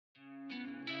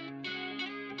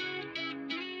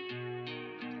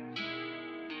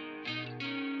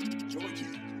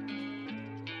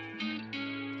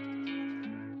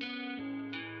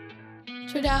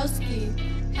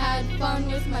Tradowski, had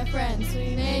fun with my friends.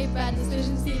 We made bad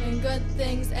decisions, even good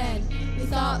things end. We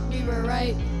thought we were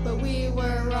right, but we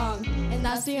were wrong. And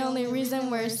that's the only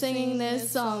reason we're singing this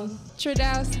song.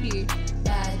 Tradowski,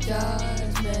 bad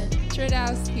judgment.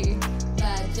 Tradowski,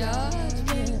 bad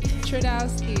judgment.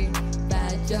 Tradowski,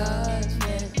 bad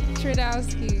judgment.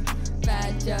 Tradowski,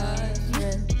 bad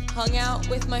judgment. Hung out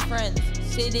with my friends,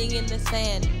 sitting in the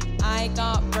sand. I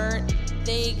got burnt,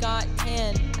 they got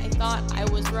tan. I thought I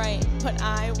was right, but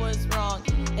I was wrong.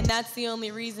 And that's the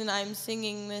only reason I'm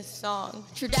singing this song.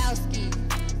 Tradowski,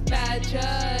 bad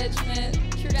judgment.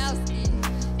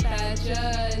 Tradowski, bad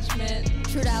judgment.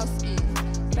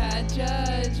 Tradowski, bad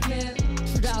judgment.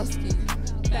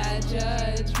 Tradowski, bad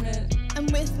judgment. I'm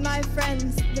with my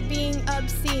friends, they're being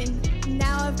obscene.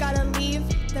 Now I've gotta leave,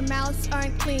 their mouths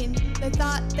aren't clean. They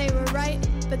thought they were right,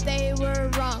 but they were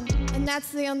wrong. And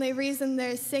that's the only reason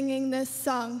they're singing this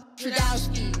song.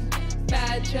 Tradowski,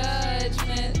 bad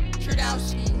judgment.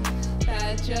 Tradowski,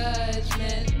 bad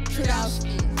judgment.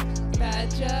 Tradowski,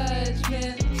 bad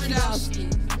judgment.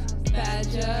 Tradowski, bad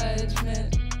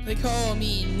judgment. They call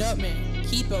me Nutman.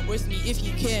 Keep up with me if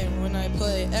you can. When I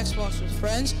play Xbox with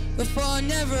friends, the fun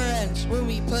never ends. When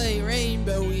we play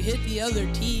Rainbow, we hit the other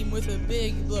team with a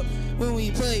big blow. When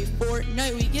we play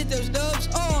Fortnite, we get those dubs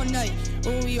all night.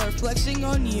 When we are flexing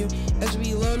on you, as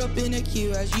we load up in a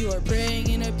queue, as you are praying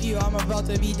in a pew, I'm about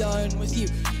to be done with you.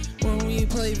 When we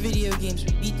play video games,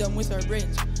 we beat them with our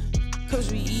brains.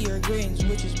 Cause we eat our grains,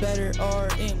 which is better our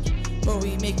aims. But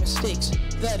we make mistakes,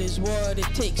 that is what it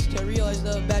takes to realize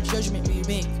the bad judgment we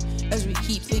make. As we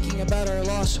keep thinking about our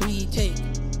loss we take.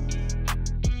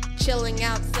 Chilling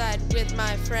outside with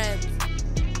my friends,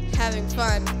 having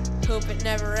fun, hope it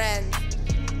never ends.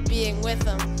 Being with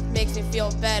them makes me feel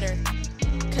better,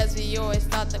 cause we always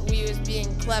thought that we was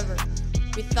being clever.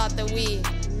 We thought that we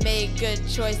made good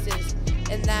choices,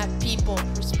 and that people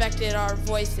respected our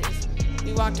voices.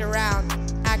 We walked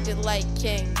around, acted like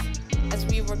kings, as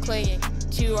we were clinging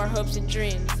to our hopes and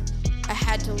dreams. I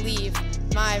had to leave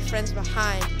my friends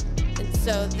behind, and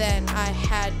so then I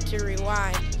had to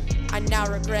rewind. I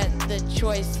now regret the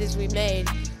choices we made.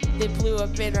 They blew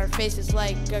up in our faces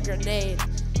like a grenade.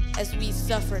 As we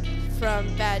suffered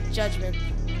from bad judgment,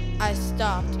 I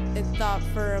stopped and thought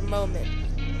for a moment.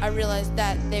 I realized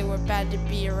that they were bad to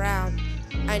be around.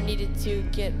 I needed to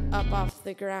get up off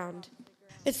the ground.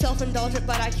 It's self-indulgent,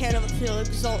 but I can't ever feel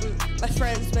exultant. My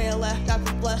friends may have left, I've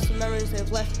been blessed with memories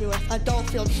they've left me with. I don't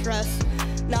feel stress,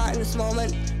 not in this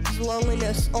moment. This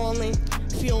loneliness only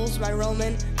fuels my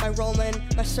roaming,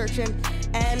 my searching,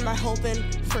 and my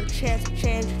hoping for a chance to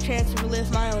change, a chance to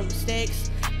relive my own mistakes.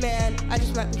 Man, I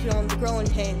just might be feeling the growing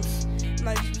pains.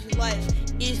 My life,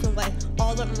 easing away,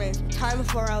 all that remains. Time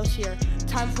before I was here,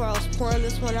 time before I was pouring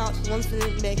this one out to the ones that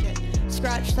didn't make it.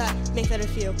 Scratch that, make that a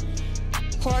few.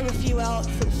 Pouring a few out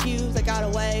for the few that got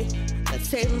away, that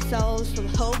saved themselves for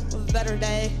the hope of a better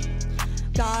day.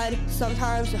 God,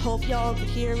 sometimes I hope y'all could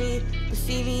hear me, to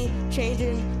see me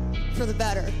changing for the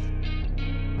better.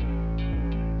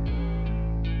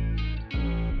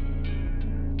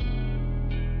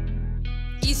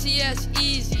 ECS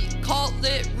easy, cult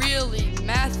lit really,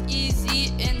 math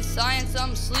easy, in science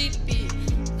I'm sleepy.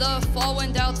 The fall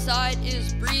wind outside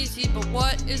is breezy, but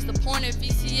what is the point of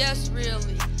ECS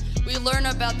really? We learn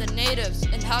about the natives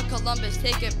and how Columbus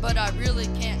take it, but I really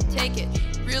can't take it.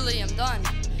 Really, I'm done.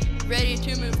 Ready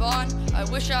to move on? I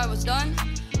wish I was done.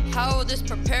 How will this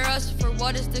prepare us for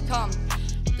what is to come?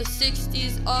 The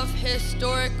 60s of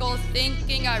historical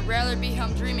thinking. I'd rather be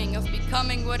home dreaming of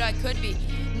becoming what I could be.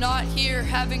 Not here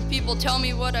having people tell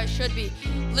me what I should be.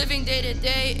 Living day to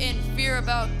day in fear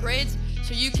about grades,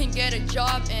 so you can get a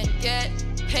job and get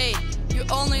paid. You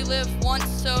only live once,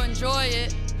 so enjoy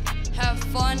it. Have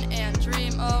fun and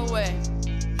dream away.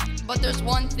 But there's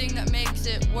one thing that makes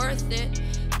it worth it,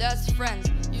 that's friends.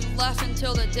 You laugh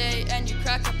until the day and you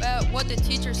crack up at what the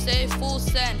teachers say, full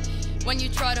send. When you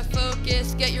try to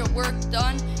focus, get your work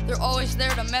done, they're always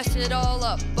there to mess it all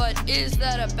up. But is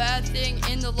that a bad thing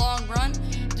in the long run?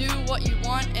 Do what you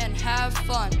want and have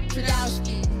fun.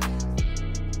 Tradowski,